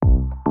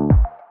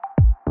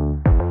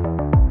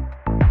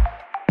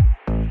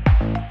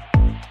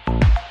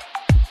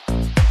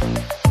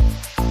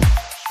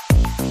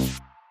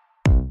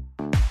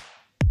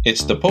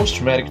It's the Post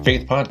Traumatic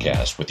Faith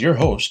Podcast with your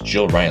host,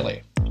 Jill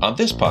Riley. On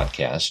this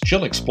podcast,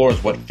 Jill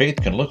explores what faith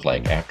can look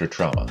like after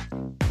trauma.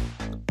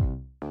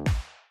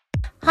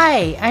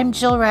 Hi, I'm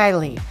Jill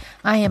Riley.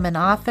 I am an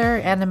author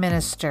and a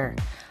minister.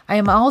 I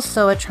am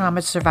also a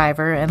trauma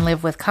survivor and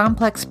live with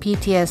complex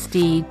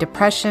PTSD,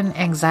 depression,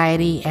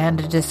 anxiety, and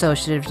a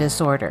dissociative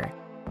disorder.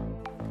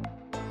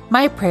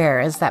 My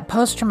prayer is that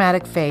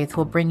post-traumatic faith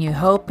will bring you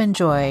hope and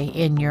joy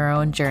in your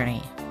own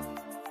journey.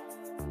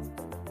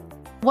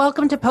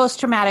 Welcome to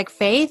Post-Traumatic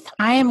Faith.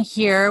 I am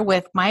here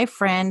with my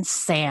friend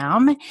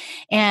Sam,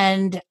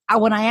 and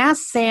when I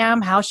asked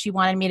Sam how she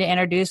wanted me to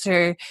introduce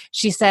her,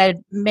 she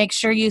said, make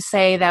sure you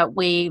say that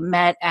we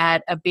met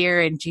at a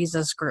Beer and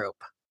Jesus group.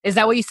 Is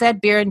that what you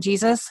said, Beer and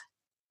Jesus?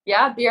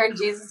 Yeah, Beer and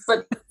Jesus,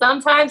 but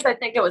sometimes I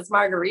think it was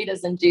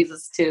margaritas and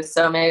Jesus too,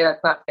 so maybe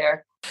that's not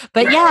fair.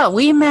 But yeah,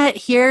 we met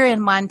here in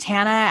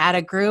Montana at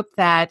a group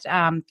that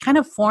kind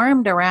of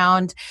formed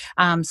around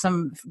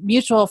some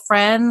mutual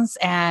friends,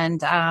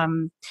 and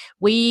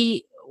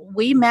we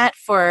met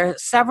for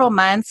several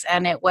months,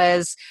 and it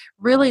was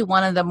really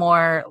one of the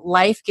more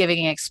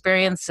life-giving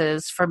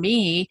experiences for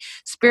me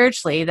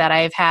spiritually that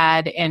I've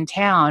had in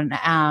town.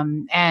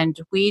 And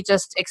we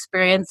just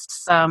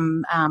experienced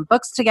some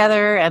books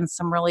together and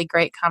some really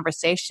great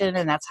conversation,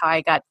 and that's how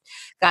I got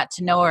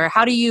to know her.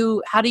 How do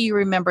you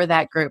remember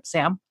that group,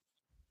 Sam?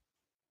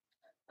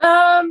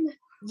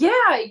 Yeah,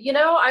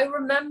 I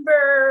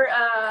remember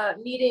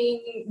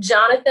meeting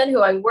Jonathan,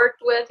 who I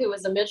worked with, who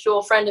was a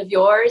mutual friend of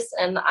yours,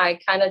 and I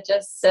kind of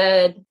just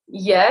said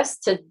yes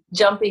to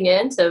jumping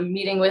into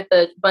meeting with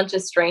a bunch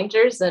of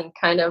strangers and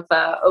kind of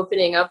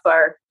opening up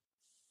our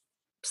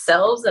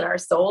selves and our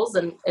souls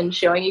and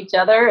showing each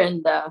other,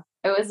 and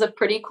it was a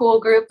pretty cool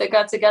group that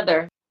got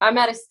together. I'm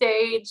at a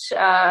stage,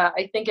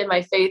 I think, in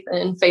my faith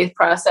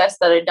process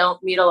that I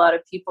don't meet a lot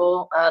of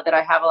people that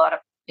I have a lot of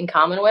in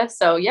common with.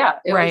 So yeah,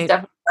 it was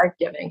definitely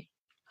life-giving.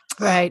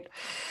 Right.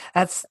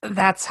 That's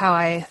how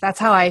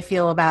I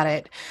feel about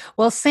it.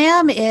 Well,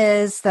 Sam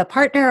is the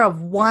partner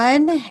of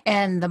one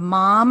and the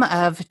mom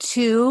of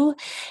two.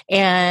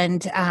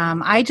 And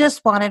I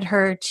just wanted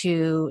her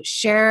to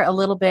share a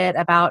little bit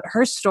about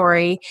her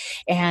story.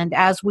 And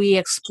as we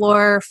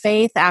explore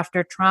faith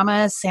after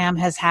trauma, Sam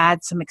has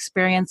had some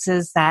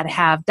experiences that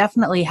have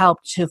definitely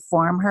helped to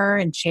form her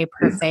and shape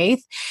her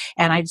faith.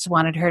 And I just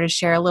wanted her to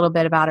share a little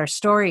bit about her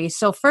story.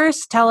 So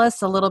first, tell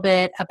us a little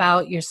bit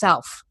about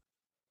yourself.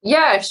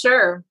 Yeah,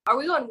 sure. Are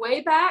we going way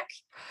back?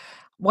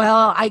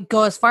 Well, I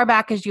go as far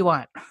back as you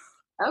want.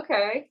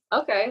 Okay.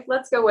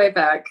 Let's go way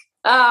back.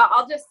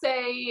 I'll just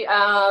say,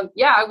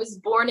 I was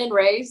born and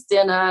raised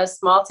in a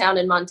small town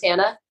in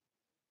Montana.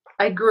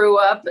 I grew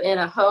up in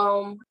a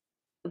home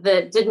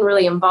that didn't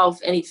really involve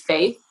any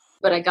faith,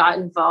 but I got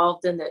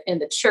involved in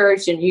the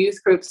church and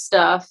youth group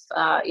stuff,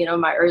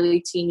 my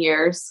early teen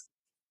years.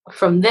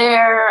 From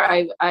there,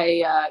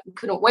 I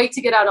couldn't wait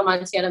to get out of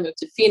Montana, moved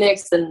to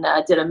Phoenix, and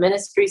did a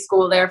ministry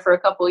school there for a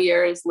couple of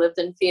years, lived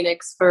in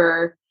Phoenix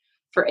for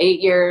 8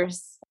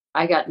 years.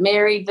 I got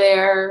married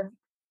there.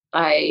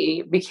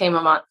 I became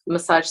a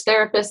massage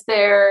therapist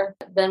there.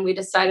 Then we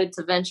decided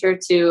to venture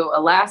to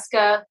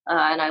Alaska,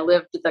 and I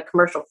lived the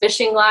commercial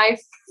fishing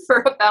life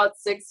for about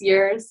 6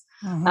 years.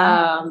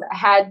 Mm-hmm.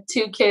 Had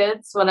 2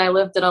 kids when I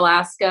lived in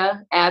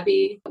Alaska.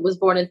 Abby was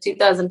born in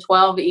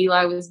 2012.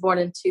 Eli was born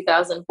in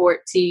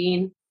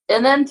 2014.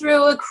 And then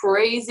through a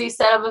crazy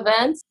set of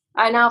events,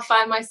 I now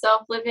find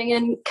myself living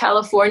in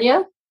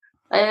California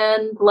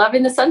and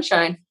loving the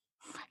sunshine.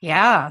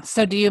 Yeah.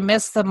 So do you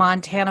miss the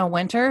Montana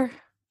winter?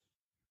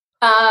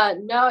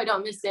 No, I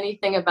don't miss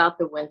anything about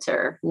the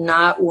winter.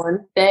 Not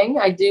one thing.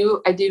 I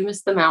do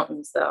miss the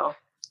mountains though.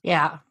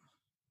 Yeah.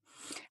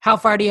 How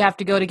far do you have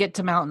to go to get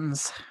to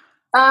mountains?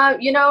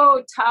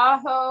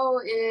 Tahoe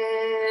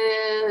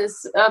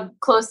is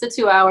close to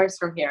 2 hours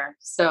from here.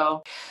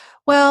 So,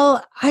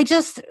 well,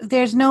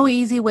 there's no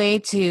easy way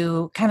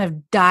to kind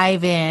of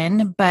dive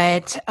in,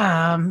 but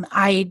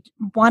I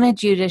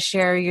wanted you to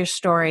share your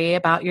story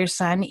about your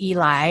son,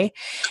 Eli,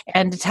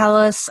 and to tell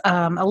us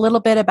a little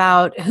bit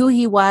about who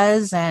he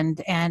was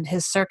and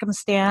his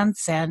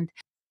circumstance, and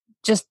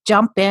just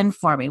jump in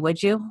for me,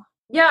 would you?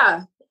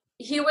 Yeah,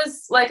 he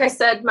was, like I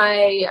said,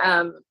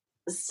 my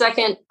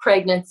second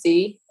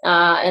pregnancy,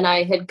 and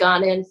I had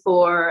gone in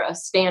for a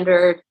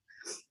standard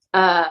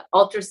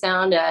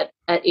ultrasound at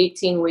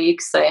 18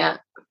 weeks.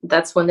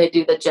 That's when they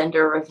do the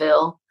gender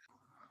reveal.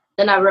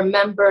 And I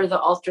remember the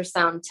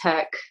ultrasound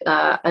tech,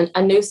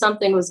 I knew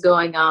something was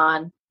going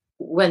on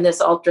when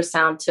this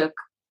ultrasound took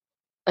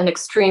an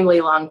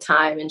extremely long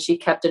time, and she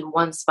kept in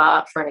one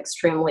spot for an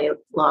extremely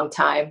long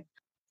time.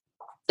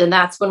 And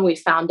that's when we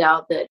found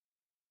out that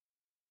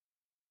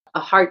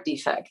a heart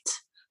defect.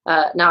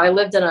 Now, I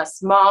lived in a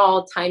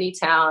small, tiny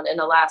town in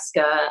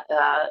Alaska.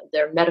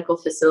 Their medical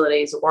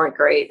facilities weren't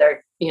great.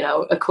 Their,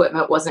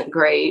 equipment wasn't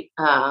great.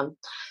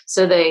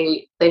 So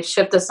they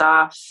shipped us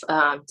off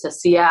to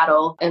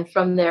Seattle. And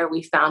from there,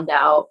 we found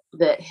out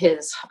that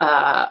his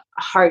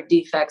heart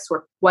defects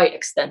were quite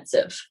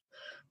extensive.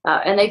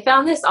 And they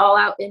found this all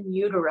out in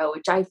utero,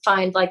 which I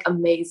find like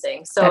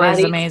amazing. So that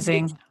is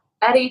amazing.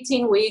 At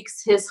 18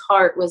 weeks, his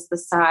heart was the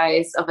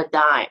size of a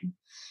dime.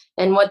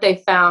 And what they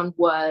found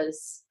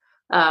was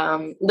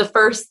the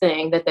first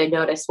thing that they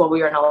noticed while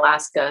we were in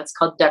Alaska, it's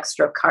called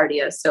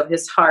dextrocardia. So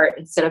his heart,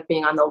 instead of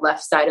being on the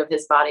left side of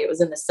his body, it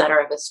was in the center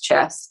of his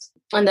chest.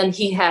 And then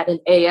he had an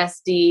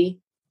ASD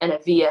and a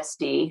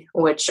VSD,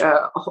 which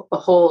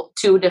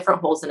two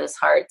different holes in his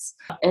heart.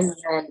 And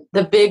then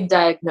the big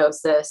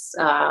diagnosis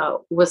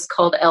was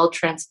called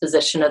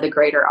L-transposition of the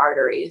greater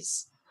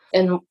arteries.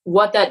 And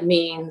what that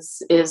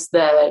means is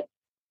that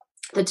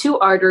the two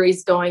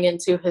arteries going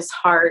into his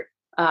heart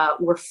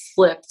were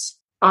flipped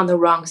on the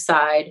wrong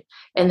side,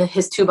 and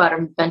his two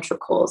bottom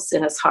ventricles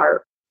in his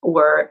heart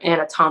were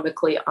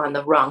anatomically on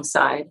the wrong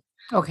side.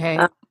 Okay.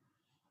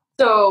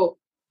 So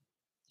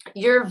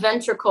your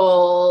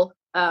ventricle,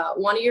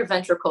 one of your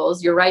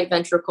ventricles, your right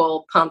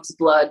ventricle pumps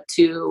blood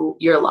to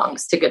your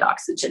lungs to get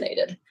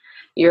oxygenated.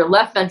 Your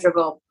left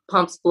ventricle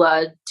pumps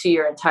blood to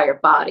your entire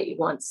body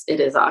once it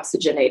is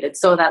oxygenated.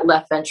 So that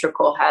left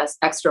ventricle has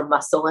extra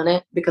muscle in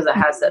it because it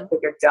has that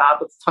bigger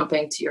job of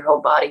pumping to your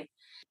whole body.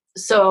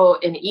 So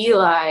in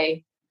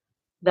Eli,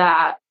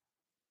 that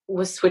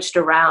was switched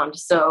around.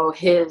 So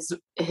his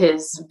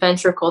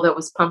ventricle that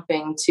was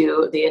pumping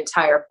to the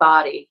entire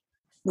body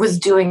was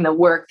doing the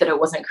work that it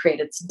wasn't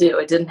created to do.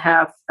 It didn't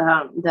have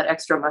that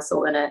extra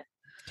muscle in it.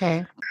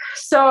 Okay.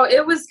 So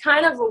it was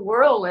kind of a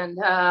whirlwind.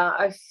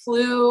 I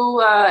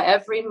flew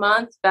every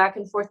month back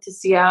and forth to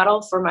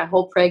Seattle for my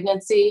whole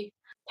pregnancy.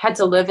 Had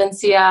to live in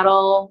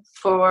Seattle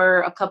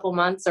for a couple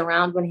months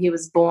around when he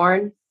was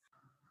born.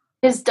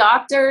 His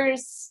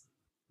doctors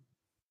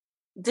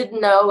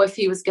didn't know if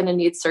he was going to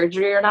need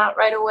surgery or not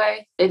right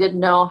away. They didn't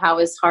know how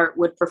his heart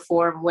would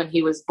perform when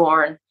he was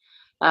born.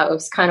 It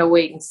was kind of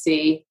wait and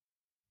see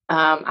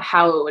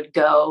how it would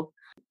go.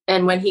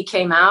 And when he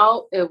came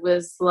out, it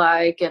was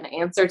like an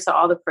answer to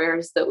all the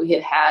prayers that we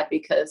had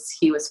because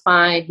he was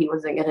fine. He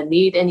wasn't going to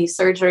need any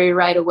surgery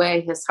right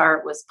away. His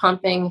heart was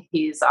pumping.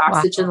 His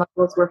oxygen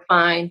levels were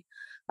fine.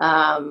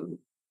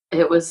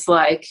 It was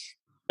like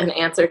an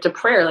answer to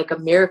prayer, like a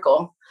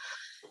miracle.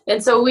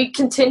 And so we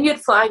continued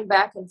flying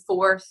back and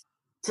forth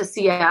to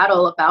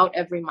Seattle about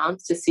every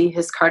month to see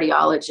his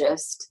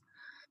cardiologist.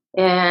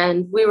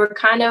 And we were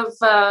kind of,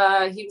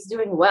 he was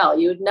doing well.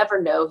 You would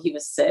never know he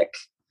was sick.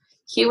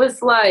 He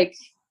was like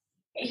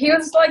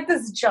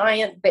this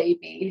giant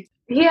baby.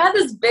 He had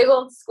this big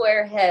old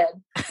square head.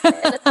 And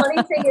the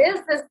funny thing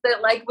is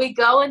that like we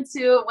go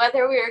into,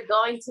 whether we were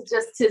going to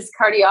just his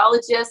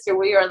cardiologist or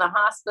we were in the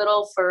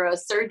hospital for a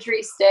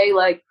surgery stay,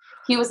 like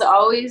he was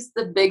always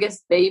the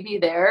biggest baby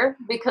there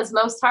because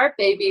most heart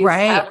babies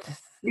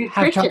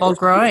have trouble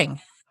growing.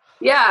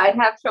 Yeah, I'd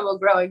have trouble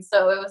growing.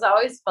 So it was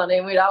always funny.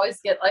 And we'd always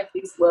get like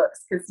these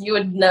looks because you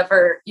would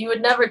never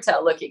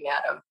tell looking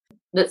at him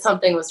that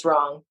something was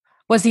wrong.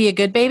 Was he a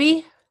good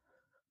baby?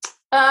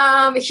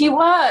 He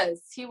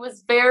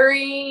was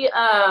very,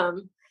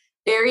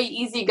 very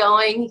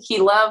easygoing. He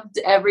loved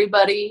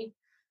everybody.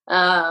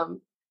 I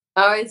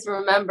always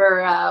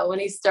remember when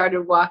he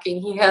started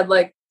walking, he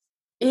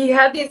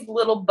had these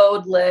little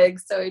bowed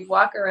legs, so he'd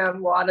walk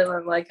around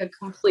waddling like a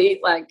complete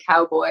like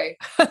cowboy.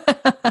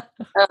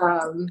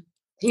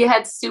 He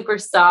had super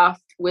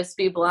soft,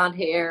 wispy blonde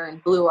hair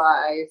and blue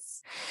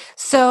eyes.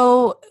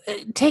 So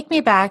take me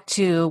back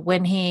to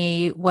when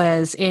he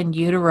was in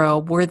utero.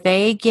 Were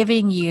they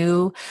giving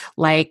you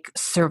like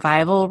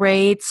survival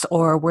rates,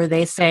 or were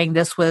they saying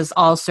this was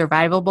all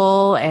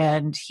survivable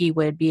and he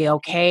would be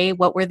okay?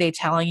 What were they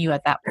telling you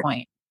at that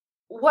point?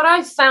 What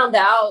I found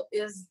out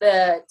is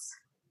that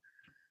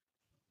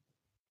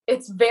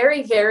it's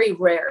very, very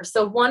rare.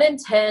 So 1 in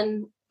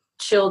 10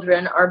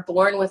 children are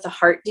born with a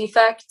heart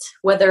defect,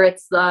 whether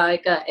it's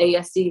like a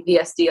ASD,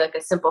 VSD, like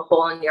a simple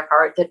hole in your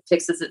heart that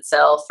fixes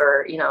itself,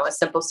 or, a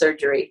simple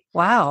surgery.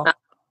 Wow.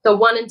 So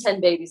 1 in 10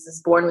 babies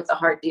is born with a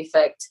heart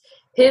defect.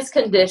 His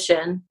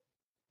condition,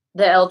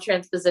 the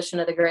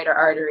L-transposition of the greater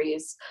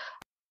arteries,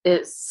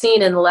 is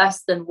seen in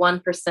less than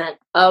 1%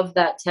 of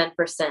that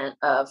 10%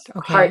 of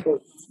heart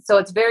disease. So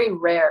it's very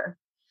rare.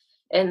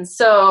 And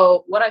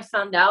so what I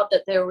found out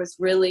that there was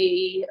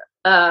really,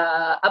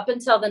 up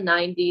until the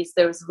 90s,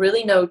 there was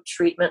really no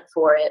treatment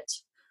for it.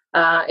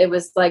 It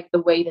was like the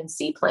wait and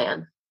see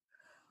plan.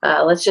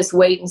 Let's just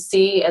wait and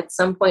see. At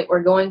some point,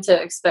 we're going to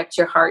expect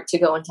your heart to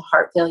go into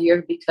heart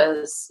failure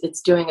because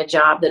it's doing a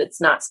job that it's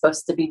not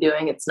supposed to be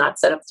doing. It's not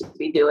set up to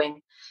be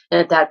doing.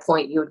 And at that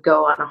point, you would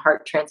go on a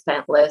heart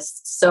transplant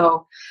list.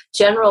 So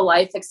general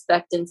life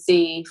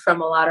expectancy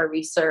from a lot of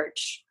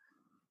research,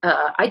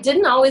 I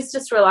didn't always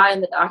just rely on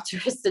the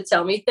doctors to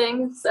tell me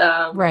things.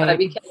 Right. I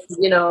became,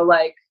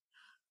 like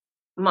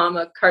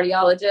mama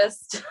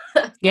cardiologist.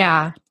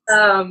 Yeah.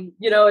 And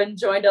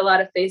joined a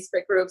lot of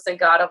Facebook groups and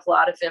got a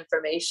lot of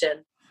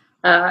information.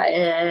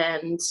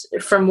 And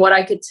from what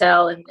I could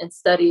tell in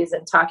studies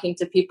and talking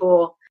to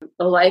people,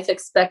 the life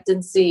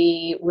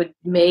expectancy would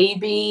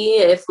maybe,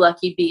 if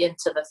lucky, be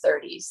into the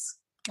 30s.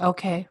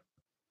 Okay.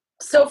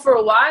 So for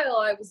a while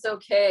I was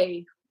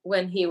okay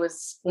when he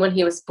was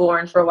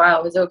born. For a while,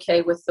 I was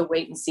okay with the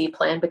wait and see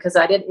plan because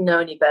I didn't know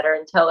any better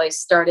until I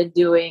started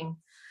doing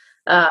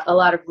a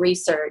lot of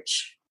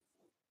research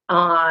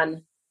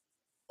on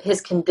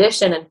his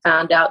condition and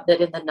found out that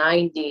in the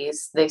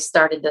 90s they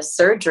started this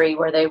surgery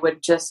where they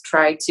would just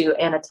try to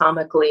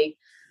anatomically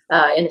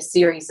in a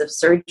series of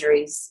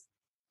surgeries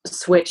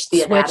switch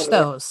the anatomy.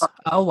 Those.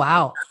 Oh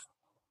wow.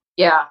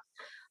 Yeah.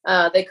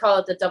 They call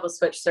it the double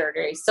switch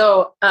surgery.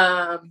 So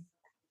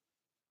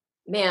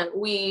man,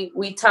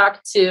 we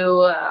talked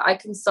to I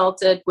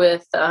consulted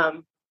with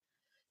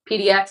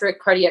pediatric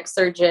cardiac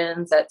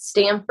surgeons at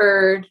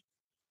Stanford,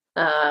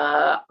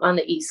 on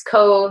the East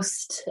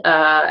Coast,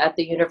 at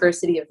the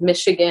University of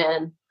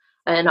Michigan,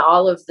 and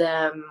all of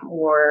them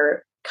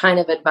were kind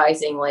of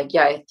advising like,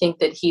 yeah, I think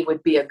that he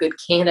would be a good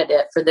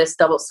candidate for this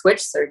double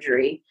switch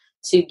surgery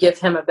to give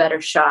him a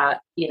better shot,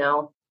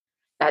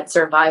 at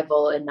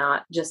survival and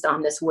not just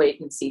on this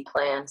wait and see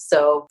plan.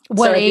 So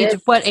what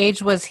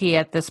age was he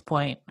at this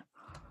point?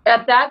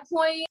 At that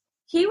point,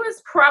 he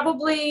was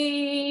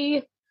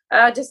probably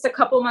just a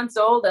couple months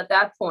old at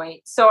that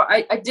point. So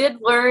I did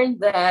learn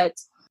that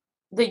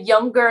the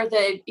younger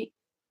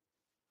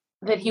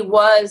that he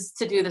was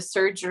to do the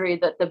surgery,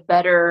 that the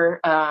better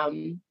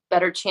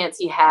chance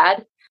he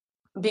had,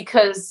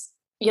 because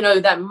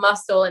that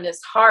muscle in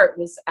his heart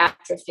was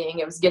atrophying.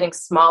 It was getting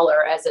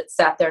smaller as it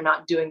sat there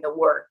not doing the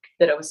work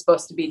that it was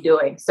supposed to be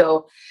doing.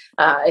 So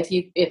if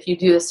you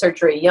do the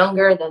surgery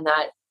younger, then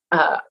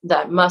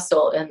that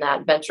muscle in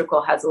that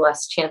ventricle has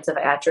less chance of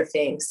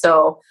atrophying.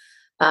 So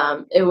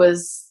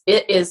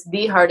it is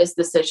the hardest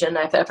decision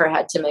I've ever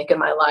had to make in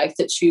my life,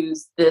 to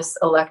choose this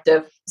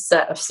elective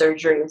set of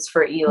surgeries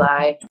for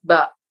Eli,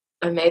 but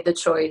I made the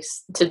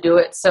choice to do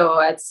it.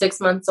 So at 6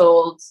 months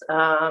old,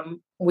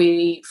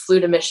 we flew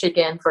to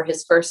Michigan for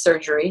his first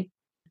surgery.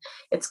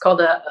 It's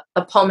called a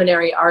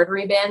pulmonary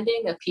artery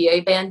banding, a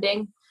PA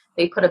banding.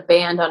 They put a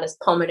band on his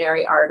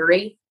pulmonary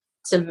artery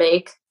to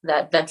make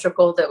that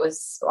ventricle that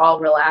was all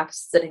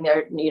relaxed, sitting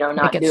there,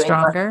 not doing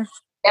stronger. Much.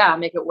 Yeah,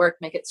 make it work,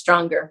 make it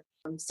stronger.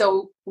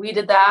 So we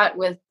did that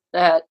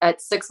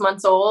at 6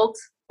 months old.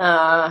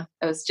 It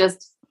was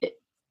just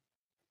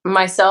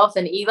myself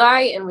and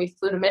Eli, and we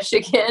flew to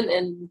Michigan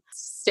and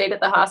stayed at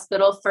the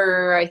hospital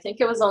for, I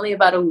think it was only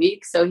about a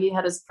week. So he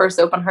had his first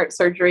open heart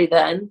surgery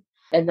then.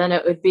 And then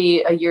it would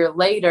be a year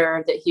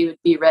later that he would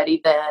be ready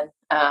then,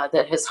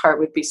 that his heart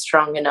would be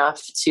strong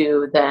enough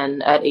to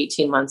then at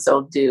 18 months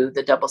old do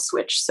the double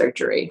switch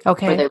surgery.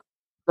 Okay.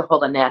 The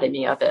whole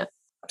anatomy of it.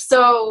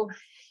 So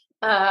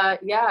at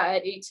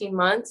 18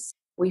 months,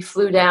 we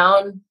flew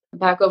down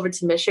back over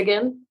to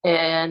Michigan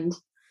and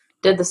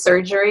did the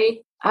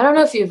surgery. I don't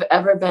know if you've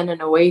ever been in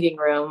a waiting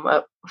room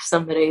of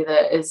somebody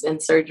that is in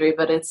surgery,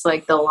 but it's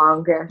like the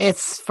longest.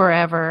 It's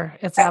forever.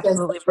 It's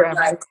absolutely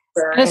forever.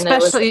 And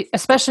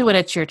especially when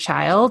it's your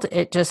child,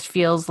 it just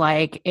feels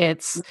like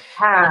it's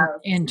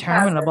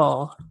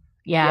interminable.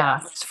 Yeah,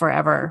 it's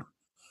forever.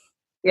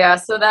 Yeah,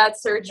 so that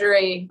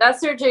surgery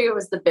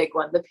was the big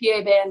one. The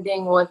PA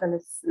banding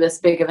wasn't this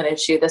big of an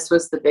issue. This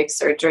was the big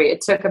surgery.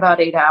 It took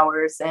about 8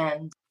 hours,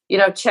 and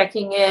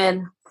checking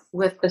in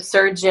with the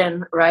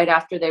surgeon right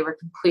after they were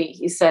complete,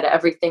 he said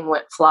everything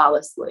went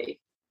flawlessly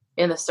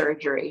in the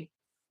surgery.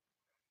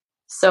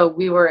 So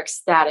we were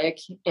ecstatic,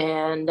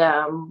 and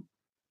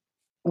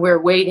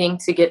we're waiting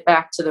to get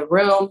back to the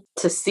room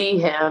to see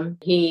him.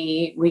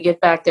 We get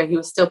back there, he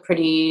was still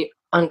pretty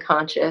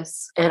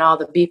unconscious, and all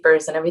the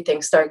beepers and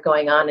everything started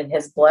going on, and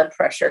his blood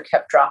pressure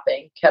kept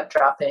dropping.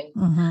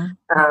 Mm-hmm.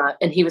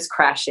 And he was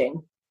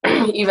crashing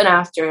even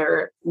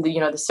after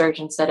the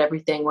surgeon said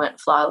everything went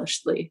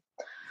flawlessly.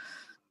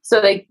 So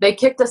they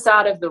kicked us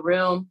out of the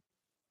room,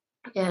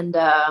 and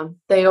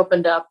they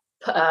opened up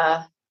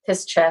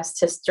his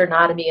chest, his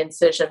sternotomy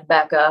incision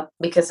back up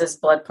because his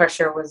blood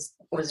pressure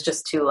was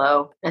just too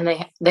low. And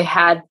they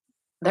had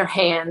their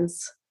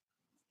hands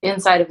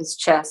inside of his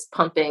chest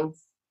pumping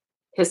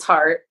his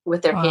heart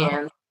with their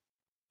hands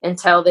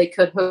until they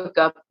could hook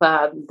up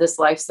this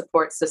life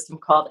support system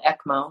called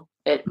ECMO.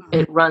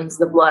 It runs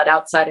the blood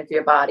outside of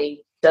your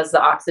body, does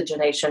the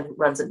oxygenation,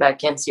 runs it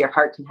back in so your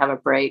heart can have a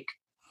break.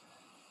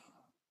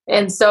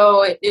 And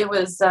so it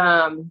was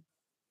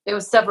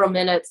several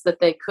minutes that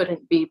they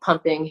couldn't be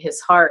pumping his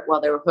heart while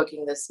they were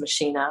hooking this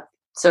machine up.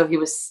 So he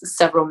was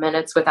several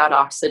minutes without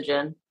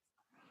oxygen.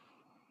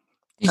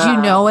 Did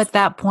you know at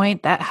that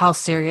point how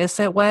serious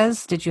it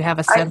was? Did you have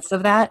a sense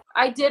of that?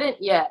 I didn't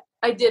yet.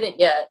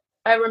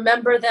 I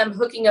remember them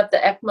hooking up the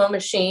ECMO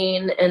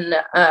machine, and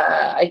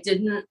I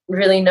didn't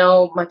really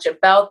know much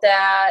about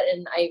that.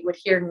 And I would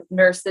hear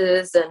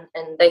nurses,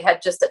 and they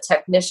had just a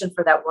technician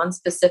for that one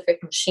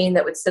specific machine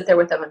that would sit there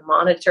with them and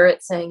monitor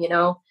it, saying,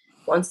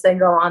 once they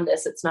go on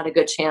this, it's not a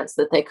good chance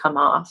that they come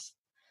off.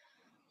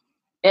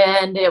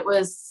 And it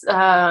was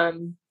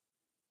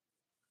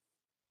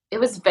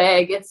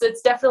vague.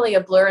 It's definitely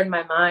a blur in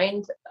my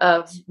mind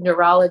of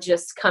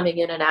neurologists coming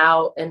in and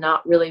out and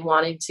not really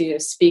wanting to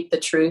speak the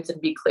truth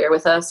and be clear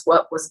with us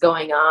what was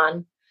going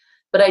on.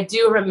 But I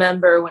do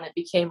remember when it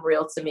became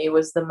real to me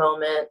was the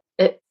moment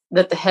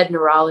that the head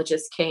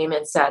neurologist came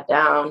and sat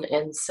down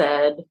and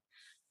said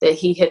that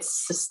he had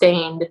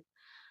sustained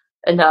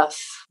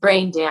enough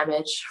brain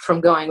damage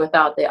from going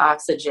without the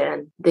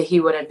oxygen that he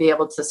wouldn't be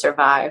able to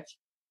survive.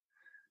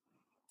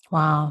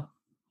 Wow.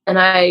 And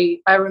I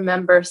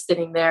remember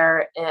sitting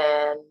there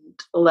and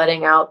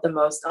letting out the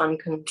most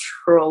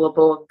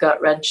uncontrollable,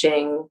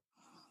 gut-wrenching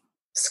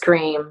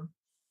scream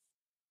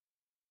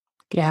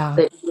Yeah.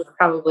 that you've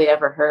probably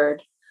ever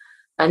heard.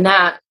 And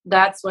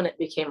that's when it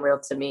became real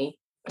to me.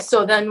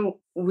 So then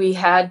we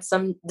had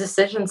some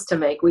decisions to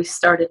make. We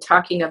started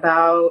talking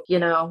about,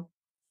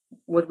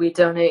 would we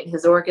donate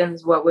his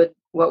organs? What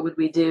would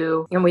we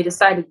do? And we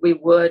decided we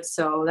would.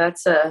 So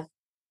it's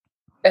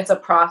a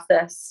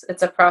process.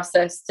 It's a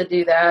process to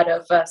do that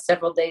of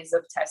several days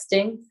of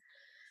testing,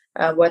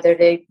 whether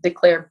they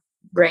declare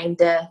brain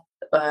death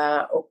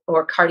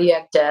or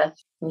cardiac death.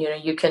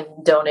 You can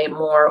donate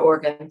more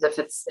organs if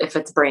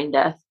it's brain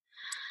death.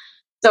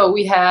 So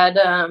we had,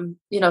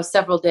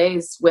 several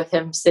days with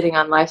him sitting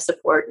on life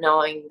support,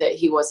 knowing that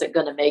he wasn't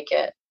going to make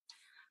it.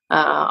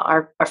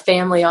 Our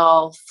family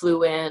all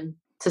flew in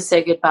to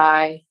say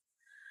goodbye.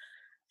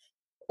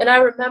 And I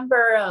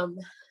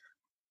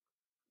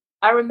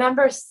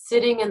remember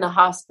sitting in the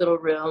hospital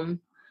room,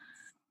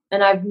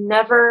 and I've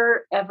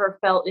never, ever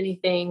felt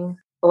anything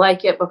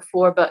like it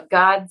before, but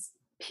God's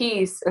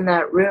peace in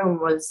that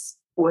room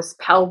was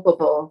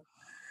palpable.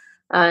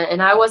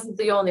 And I wasn't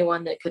the only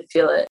one that could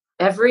feel it.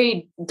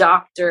 Every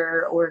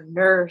doctor or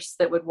nurse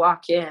that would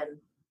walk in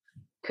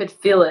could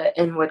feel it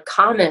and would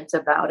comment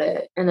about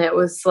it. And it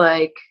was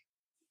like,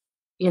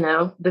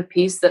 the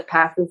peace that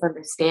passes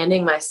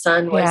understanding. My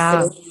son was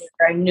sitting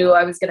there. I knew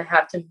I was going to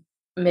have to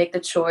make the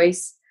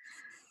choice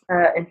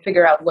and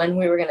figure out when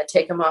we were going to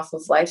take him off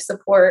of life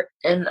support.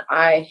 And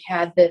I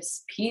had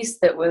this peace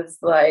that was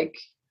like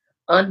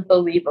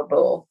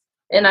unbelievable.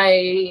 And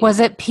was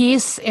it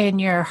peace in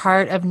your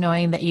heart of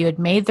knowing that you had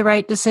made the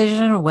right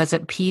decision, or was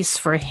it peace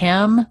for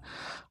him?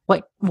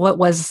 What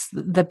was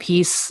the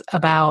peace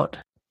about?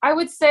 I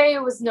would say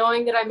it was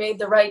knowing that I made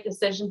the right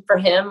decision for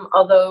him,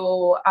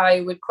 although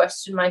I would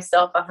question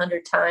myself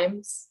 100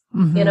 times,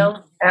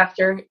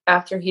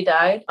 after he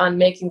died, on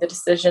making the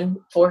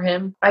decision for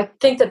him. I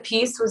think the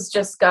peace was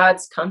just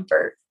God's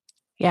comfort.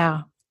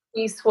 Yeah.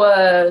 Peace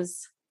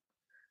was,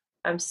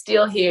 I'm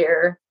still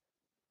here.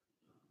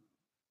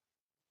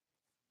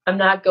 I'm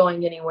not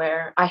going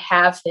anywhere. I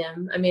have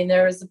him. I mean,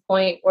 there was a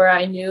point where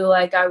I knew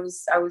like I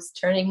was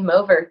turning him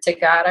over to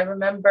God. I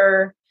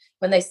remember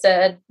when they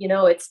said,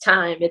 it's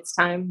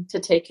time to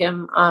take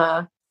him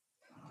off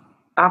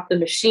the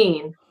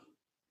machine.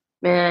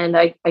 And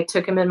I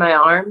took him in my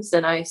arms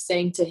and I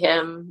sang to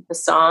him the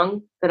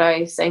song that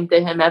I sang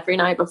to him every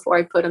night before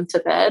I put him to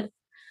bed.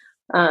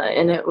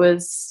 And it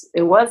was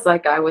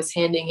like I was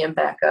handing him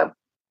back up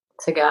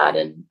to God.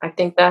 And I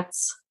think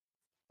that's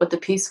what the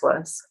peace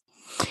was.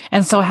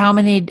 And so how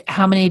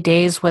many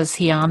days was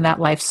he on that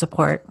life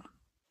support?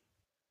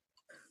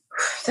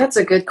 That's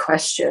a good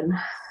question.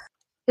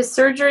 His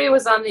surgery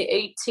was on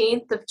the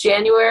 18th of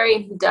January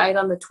and he died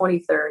on the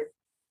 23rd.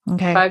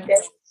 Okay. 5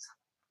 days?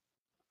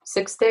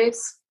 6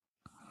 days?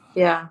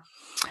 Yeah.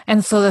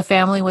 And so the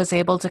family was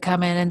able to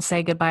come in and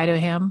say goodbye to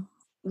him?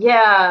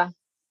 Yeah.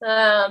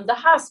 The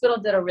hospital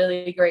did a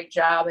really great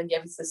job and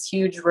gave us this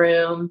huge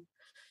room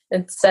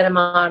and set him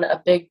on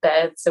a big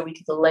bed so we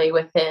could lay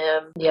with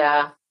him.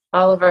 Yeah.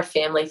 All of our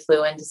family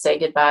flew in to say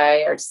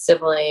goodbye, our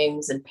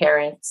siblings and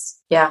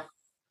parents. Yeah.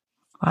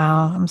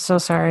 Wow. I'm so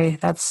sorry.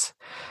 That's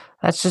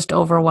just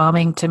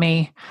overwhelming to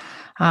me.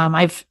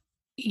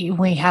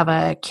 We have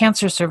a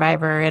cancer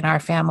survivor in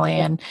our family,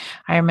 and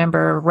I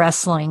remember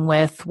wrestling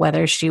with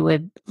whether she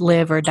would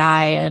live or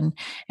die.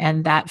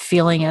 And that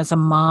feeling as a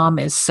mom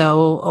is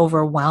so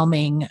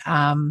overwhelming.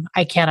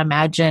 I can't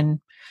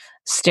imagine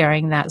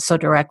staring that so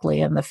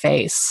directly in the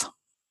face.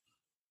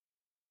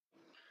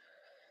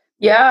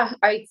 Yeah,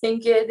 I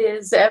think it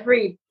is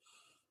every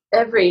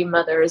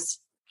mother's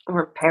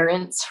or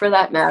parents, for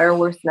that matter,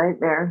 worst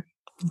nightmare.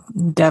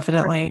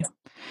 Definitely.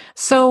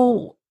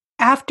 So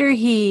after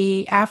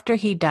he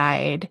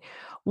died,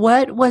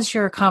 what was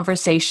your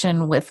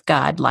conversation with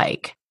God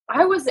like?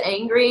 I was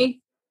angry.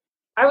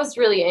 I was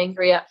really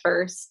angry at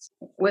first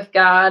with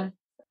God.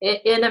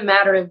 In a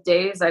matter of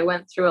days, I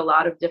went through a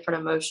lot of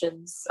different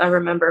emotions. I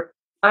remember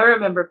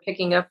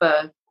picking up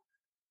a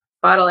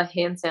bottle of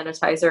hand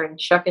sanitizer and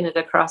chucking it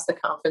across the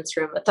conference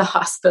room at the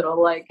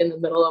hospital, like in the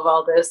middle of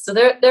all this. So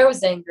there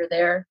was anger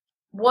there.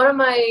 One of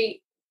my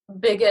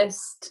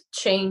biggest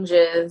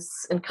changes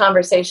in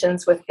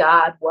conversations with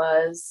God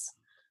was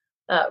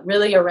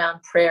really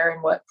around prayer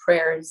and what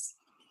prayer's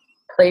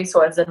place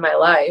was in my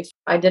life.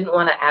 I didn't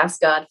want to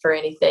ask God for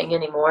anything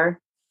anymore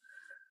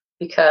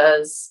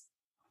because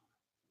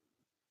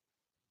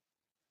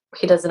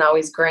he doesn't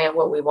always grant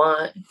what we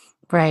want.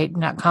 Right.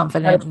 Not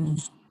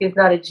confident. He's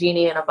not a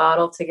genie in a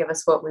bottle to give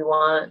us what we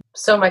want.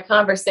 So my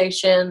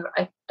conversation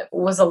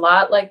was a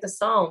lot like the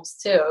Psalms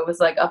too. It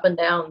was like up and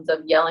downs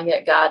of yelling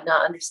at God,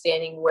 not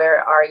understanding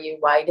where are you?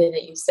 Why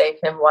didn't you save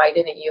him? Why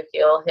didn't you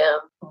heal him?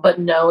 But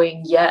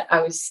knowing yet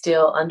I was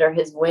still under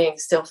his wing,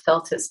 still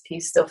felt his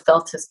peace, still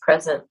felt his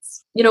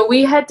presence. You know,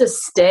 we had to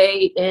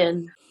stay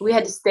in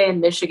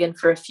Michigan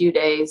for a few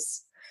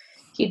days.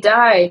 He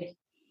died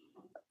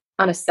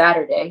on a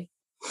Saturday.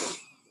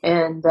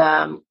 And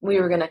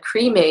we were going to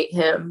cremate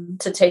him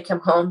to take him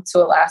home to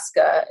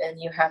Alaska. And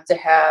you have to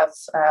have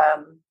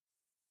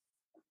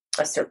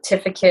a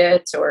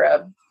certificate or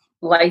a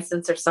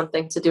license or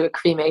something to do a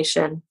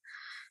cremation.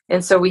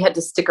 And so we had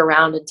to stick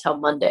around until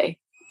Monday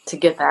to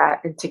get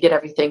that and to get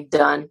everything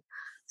done.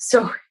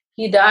 So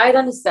he died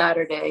on a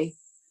Saturday.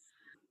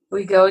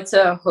 We go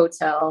to a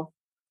hotel.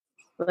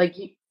 Like,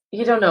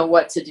 you don't know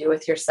what to do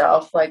with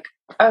yourself. Like,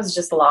 I was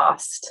just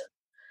lost.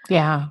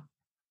 Yeah.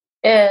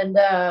 And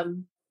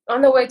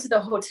on the way to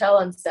the hotel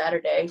on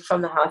Saturday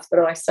from the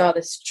hospital, I saw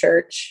this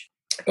church,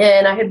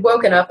 and I had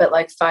woken up at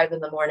like 5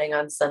 a.m.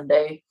 on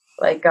Sunday,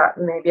 like got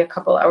maybe a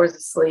couple hours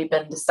of sleep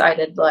and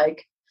decided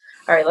like,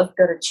 all right, let's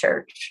go to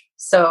church.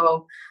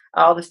 So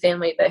all the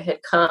family that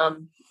had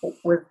come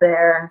was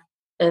there.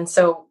 And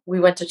so we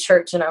went to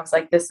church, and I was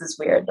like, this is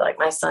weird. Like,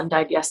 my son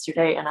died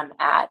yesterday and I'm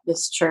at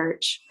this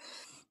church.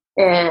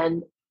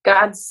 And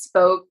God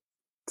spoke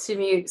to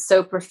me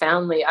so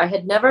profoundly. I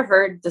had never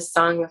heard the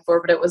song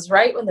before, but it was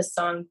right when the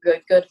song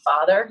Good, Good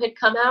Father had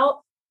come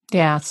out.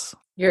 Yes.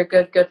 You're a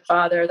good, good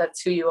father.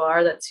 That's who you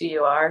are. That's who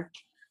you are.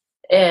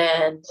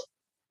 And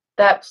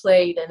that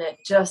played, and it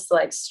just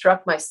like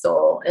struck my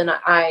soul. And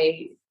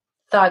I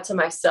thought to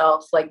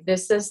myself, like,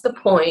 this is the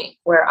point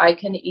where I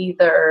can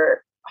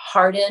either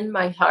harden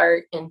my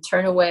heart and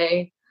turn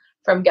away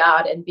from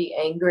God and be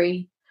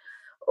angry,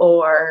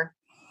 or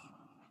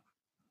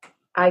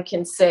I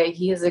can say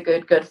he is a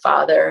good, good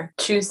father,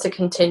 choose to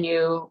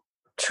continue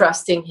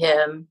trusting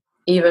him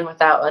even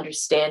without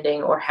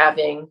understanding or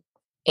having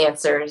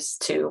answers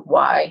to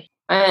why.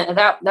 And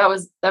that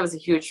was a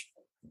huge,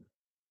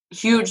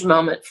 huge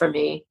moment for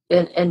me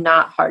in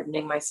not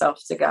hardening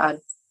myself to God.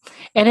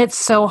 And it's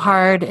so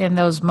hard in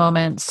those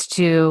moments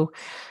to,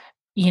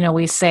 you know,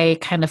 we say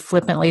kind of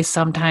flippantly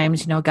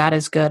sometimes, you know, God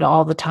is good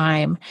all the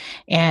time.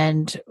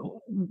 And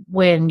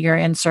when you're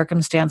in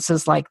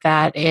circumstances like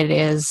that, it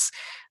is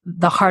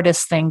the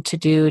hardest thing to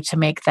do, to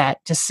make that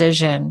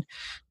decision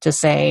to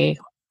say,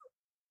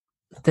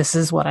 this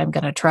is what I'm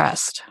going to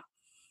trust.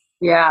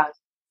 Yeah,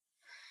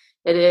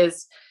 it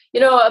is. You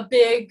know, a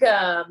big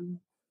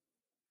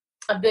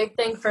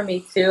thing for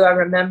me too. I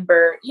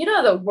remember, you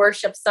know, the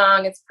worship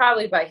song, it's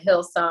probably by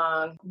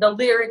Hillsong. The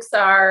lyrics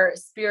are,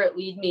 Spirit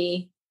lead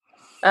me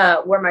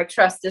where my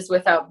trust is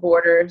without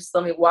borders.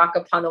 Let me walk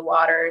upon the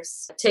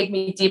waters. Take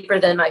me deeper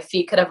than my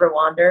feet could ever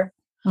wander.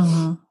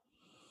 Mm-hmm.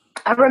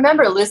 I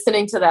remember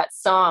listening to that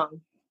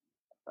song,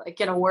 like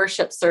in a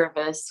worship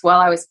service while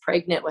I was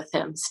pregnant with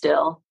him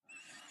still.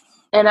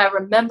 And I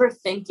remember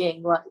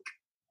thinking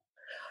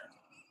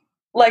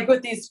like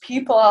with these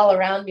people all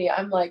around me,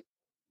 I'm like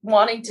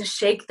wanting to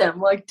shake them.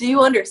 Like, do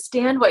you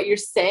understand what you're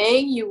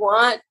saying? You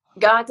want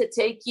God to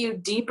take you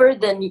deeper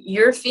than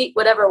your feet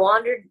would ever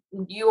wander?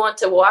 You want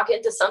to walk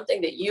into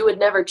something that you would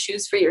never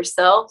choose for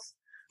yourself?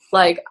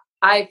 Like,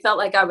 I felt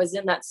like I was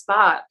in that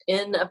spot,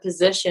 in a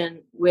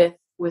position with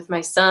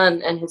my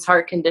son and his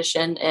heart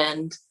condition,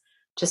 and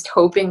just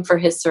hoping for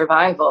his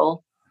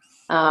survival,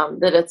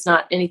 that it's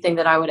not anything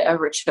that I would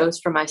ever chose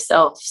for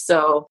myself.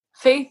 So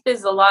faith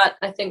is a lot,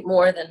 I think,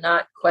 more than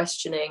not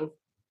questioning.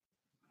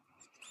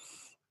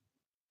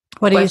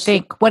 What do you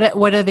think?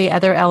 What are the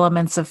other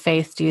elements of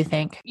faith, do you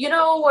think? You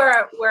know,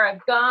 where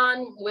I've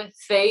gone with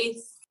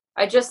faith,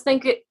 I just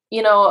think,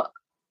 you know,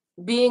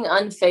 being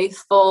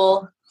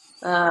unfaithful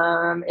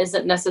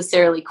isn't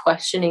necessarily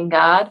questioning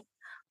God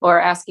or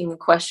asking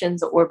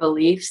questions or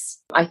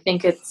beliefs. I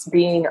think it's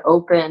being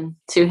open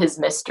to his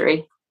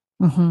mystery.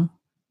 Mm-hmm.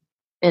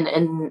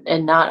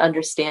 And not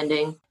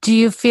understanding. Do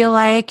you feel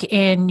like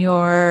in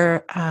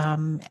your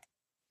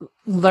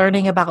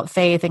learning about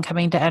faith and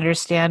coming to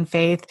understand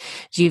faith,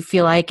 do you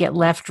feel like it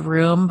left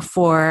room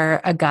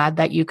for a God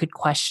that you could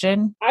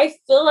question? I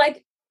feel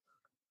like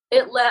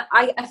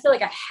I feel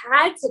like I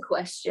had to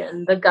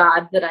question the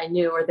God that I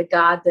knew, or the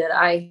God that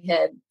I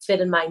had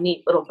fit in my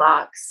neat little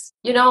box.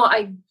 You know,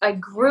 I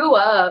grew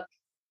up,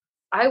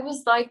 I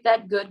was like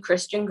that good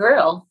Christian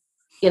girl,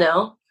 you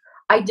know.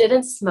 I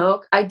didn't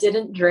smoke. I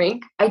didn't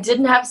drink. I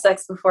didn't have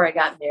sex before I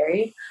got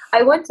married.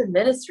 I went to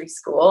ministry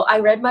school. I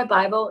read my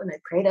Bible and I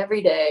prayed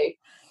every day.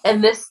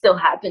 And this still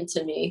happened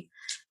to me.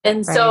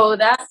 And so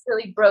that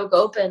really broke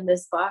open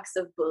this box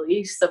of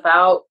beliefs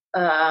about,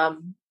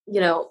 you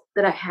know,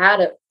 that I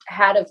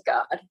had of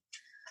God.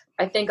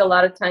 I think a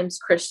lot of times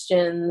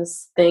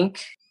Christians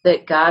think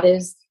that God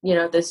is, you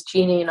know, this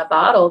genie in a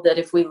bottle, that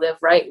if we live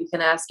right, we can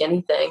ask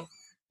anything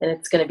and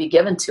it's going to be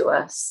given to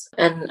us.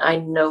 And I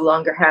no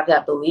longer have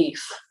that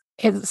belief.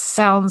 It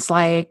sounds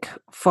like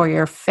for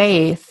your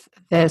faith,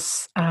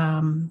 this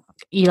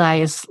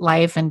Eli's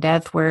life and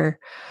death were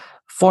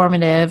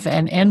formative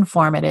and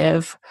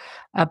informative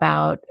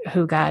about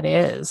who God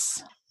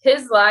is.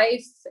 His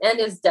life and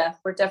his death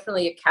were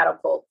definitely a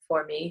catapult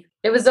for me.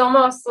 It was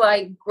almost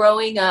like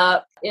growing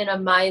up in a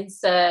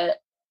mindset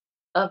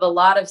of a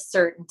lot of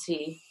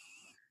certainty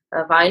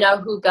of I know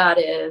who God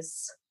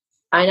is.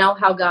 I know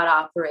how God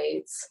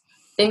operates.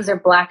 Things are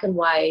black and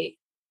white.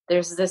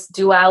 There's this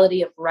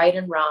duality of right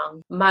and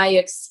wrong. My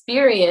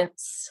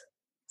experience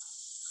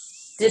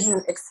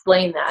didn't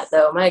explain that,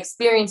 though. My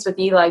experience with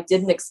Eli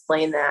didn't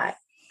explain that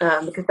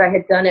because I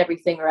had done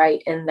everything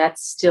right, and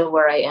that's still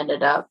where I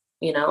ended up,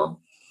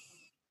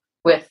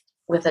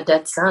 with a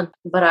dead son.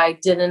 But I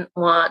didn't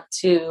want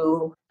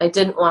to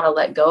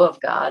let go of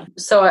God.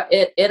 So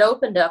it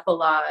opened up a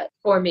lot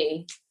for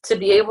me to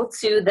be able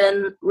to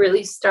then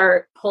really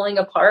start pulling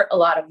apart a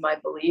lot of my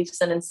beliefs.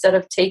 And instead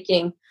of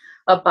taking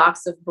a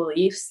box of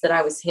beliefs that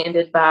I was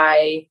handed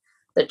by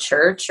the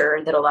church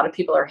or that a lot of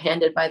people are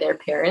handed by their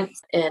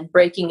parents and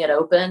breaking it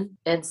open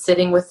and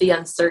sitting with the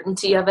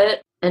uncertainty of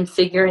it and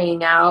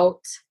figuring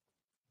out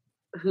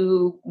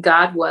who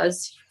God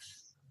was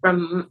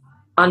on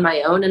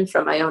my own and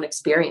from my own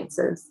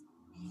experiences.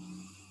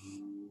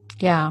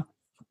 Yeah.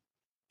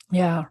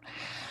 Yeah.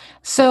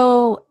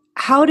 So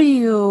how do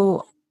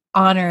you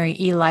honor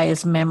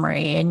Eli's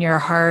memory in your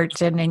heart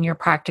and in your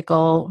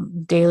practical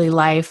daily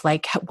life?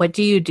 Like, what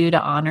do you do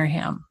to honor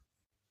him?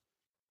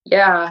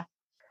 Yeah.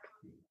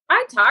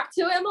 I talk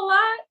to him a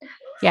lot.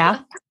 Yeah.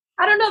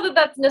 I don't know that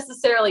that's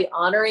necessarily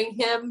honoring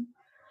him.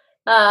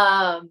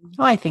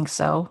 I think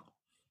so.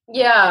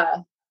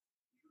 Yeah.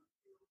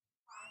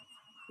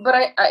 But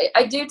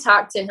I do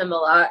talk to him a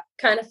lot,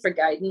 kind of for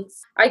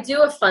guidance. I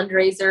do a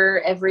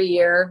fundraiser every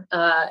year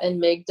and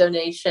make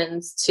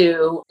donations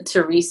to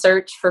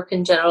research for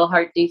congenital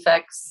heart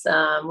defects.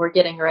 We're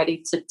getting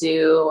ready to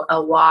do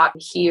a walk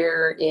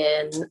here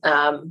in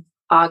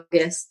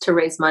August to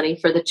raise money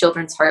for the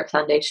Children's Heart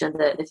Foundation.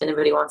 That if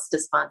anybody wants to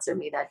sponsor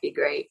me, that'd be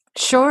great.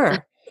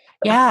 Sure.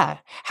 Yeah.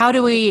 How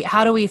do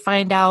we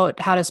find out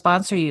how to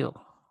sponsor you?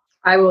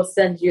 I will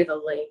send you the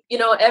link.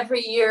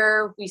 Every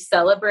year we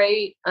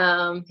celebrate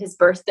his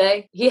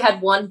birthday. He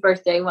had one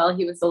birthday while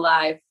he was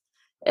alive,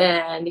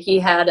 and he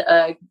had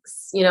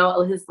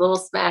his little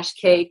smash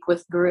cake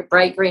with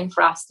bright green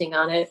frosting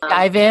on it.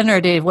 Dive in,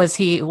 or was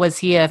he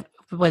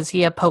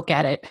a poke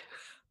at it?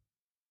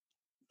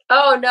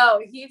 Oh no,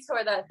 he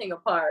tore that thing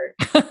apart.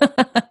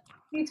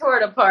 He tore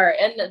it apart,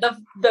 and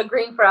the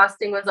green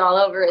frosting was all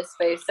over his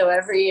face. So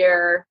every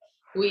year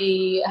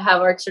we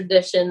have our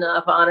tradition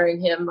of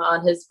honoring him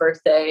on his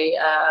birthday.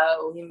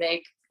 We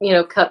make,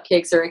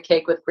 cupcakes or a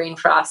cake with green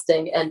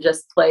frosting and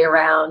just play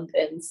around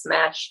and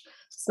smash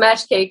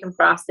cake and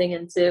frosting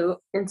into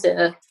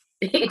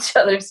each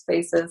other's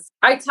faces.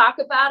 I talk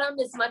about him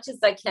as much as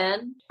I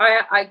can.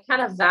 I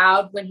kind of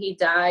vowed when he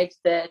died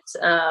that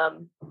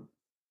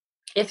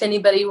if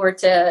anybody were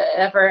to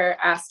ever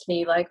ask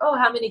me like, oh,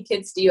 how many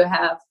kids do you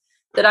have?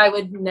 That I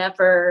would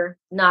never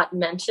not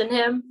mention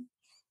him.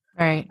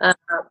 Right.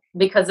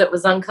 Because it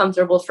was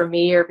uncomfortable for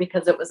me or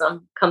because it was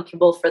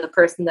uncomfortable for the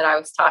person that I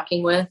was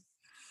talking with.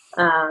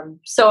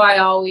 So I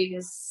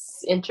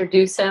always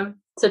introduce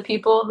him to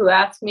people who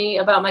ask me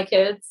about my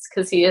kids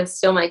because he is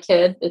still my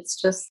kid.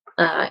 It's just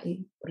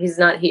he's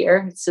not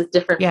here. It's a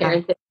different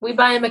parenting. We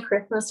buy him a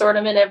Christmas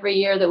ornament every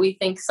year that we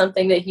think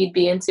something that he'd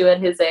be into at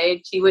his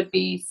age. He would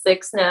be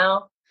 6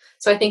 now.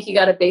 So I think he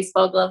got a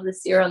baseball glove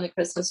this year on the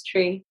Christmas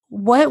tree.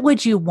 What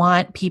would you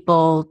want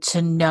people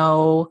to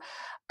know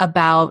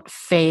about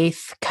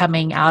faith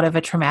coming out of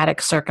a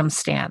traumatic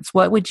circumstance?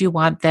 What would you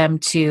want them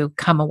to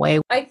come away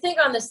with? I think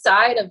on the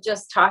side of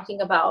just talking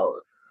about,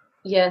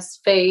 yes,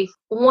 faith,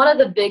 one of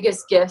the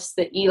biggest gifts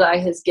that Eli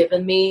has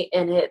given me,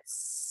 and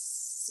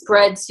it's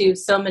spread to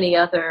so many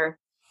other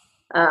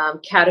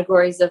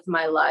categories of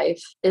my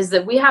life, is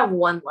that we have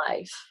one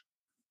life.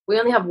 We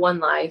only have one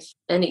life,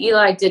 and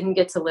Eli didn't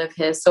get to live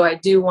his, so I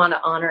do want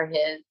to honor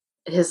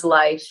his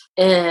life.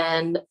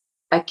 And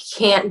I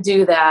can't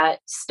do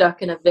that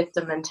stuck in a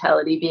victim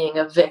mentality, being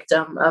a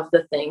victim of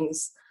the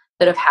things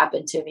that have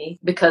happened to me,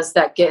 because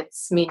that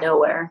gets me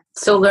nowhere.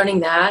 So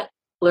learning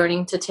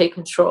to take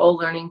control,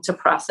 learning to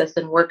process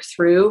and work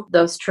through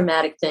those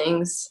traumatic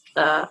things,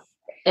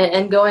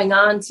 and going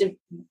on to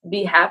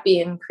be happy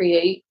and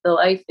create the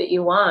life that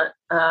you want.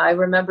 I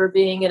remember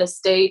being in a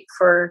state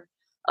for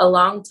a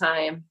long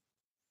time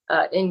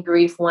in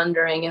grief,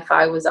 wondering if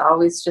I was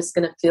always just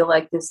going to feel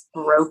like this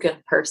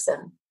broken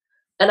person.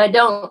 And I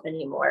don't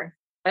anymore.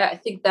 I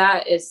think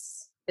that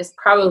is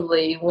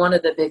probably one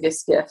of the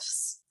biggest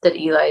gifts that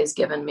Eli has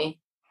given me,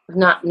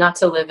 not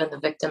to live in the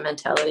victim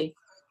mentality.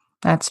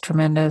 That's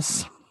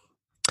tremendous.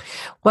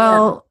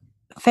 Well,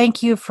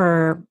 Thank you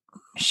for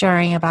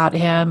sharing about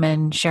him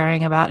and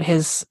sharing about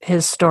his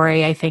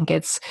story. I think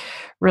it's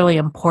really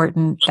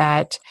important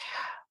that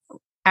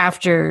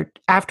after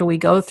we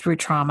go through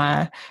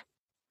trauma,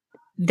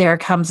 there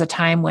comes a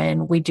time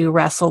when we do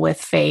wrestle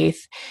with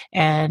faith,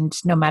 and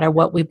no matter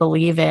what we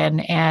believe in.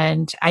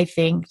 And I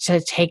think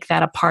to take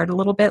that apart a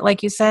little bit,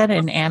 like you said,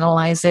 and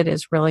analyze it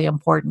is really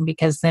important,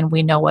 because then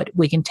we know what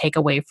we can take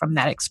away from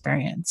that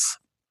experience.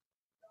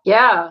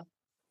 Yeah.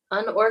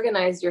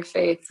 Unorganize your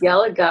faith.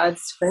 Yell at God,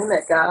 scream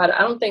at God. I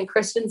don't think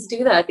Christians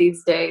do that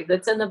these days.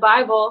 It's in the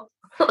Bible.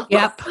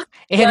 Yep,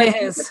 it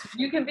is.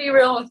 You can be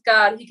real with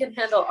God. He can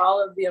handle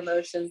all of the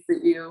emotions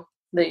that you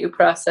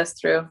process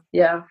through.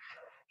 Yeah.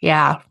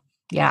 Yeah.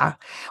 Yeah.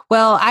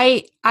 Well,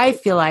 I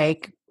feel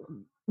like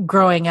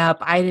growing up,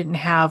 I didn't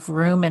have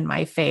room in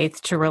my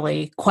faith to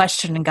really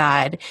question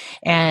God.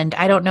 And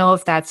I don't know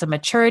if that's a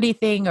maturity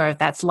thing or if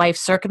that's life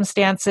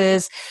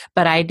circumstances,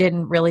 but I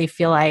didn't really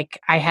feel like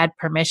I had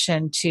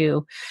permission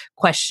to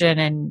question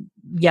and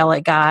yell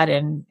at God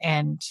and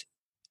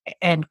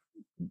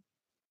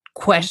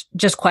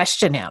just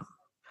question him.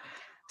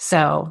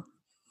 So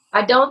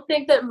I don't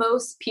think that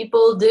most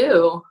people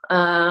do.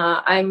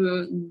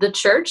 The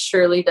church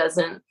surely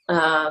doesn't,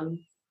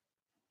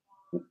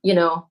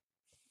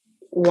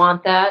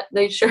 want that.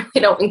 They surely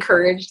don't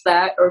encourage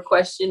that or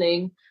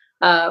questioning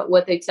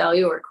what they tell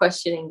you or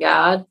questioning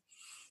God.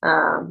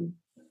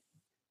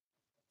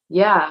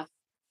 Yeah,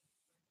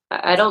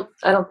 I don't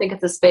think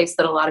it's a space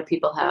that a lot of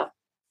people have.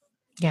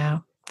 yeah.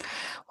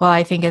 Well,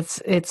 I think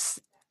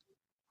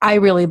I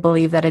really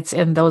believe that it's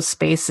in those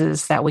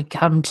spaces that we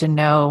come to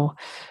know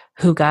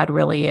who God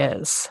really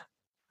is.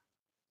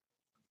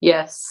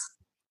 Yes.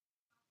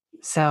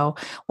 So,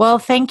 well,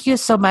 thank you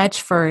so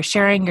much for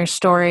sharing your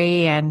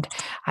story, and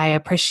I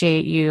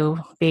appreciate you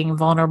being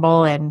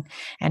vulnerable and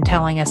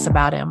telling us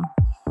about him.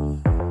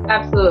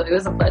 Absolutely. It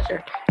was a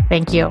pleasure.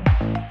 Thank you.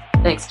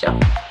 Thanks, Jill.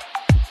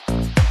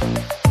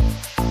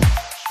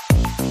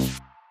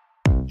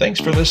 Thanks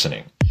for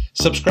listening.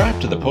 Subscribe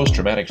to the Post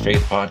Traumatic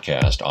Faith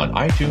Podcast on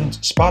iTunes,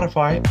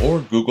 Spotify, or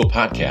Google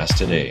Podcasts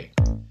today.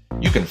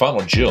 You can follow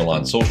Jill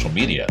on social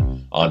media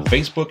on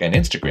Facebook and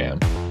Instagram,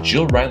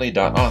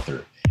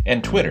 jillriley.author,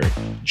 and Twitter,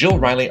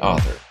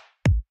 jillrileyauthor.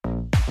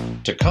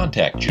 To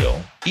contact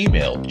Jill,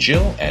 email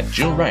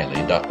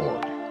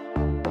jill@jillriley.org.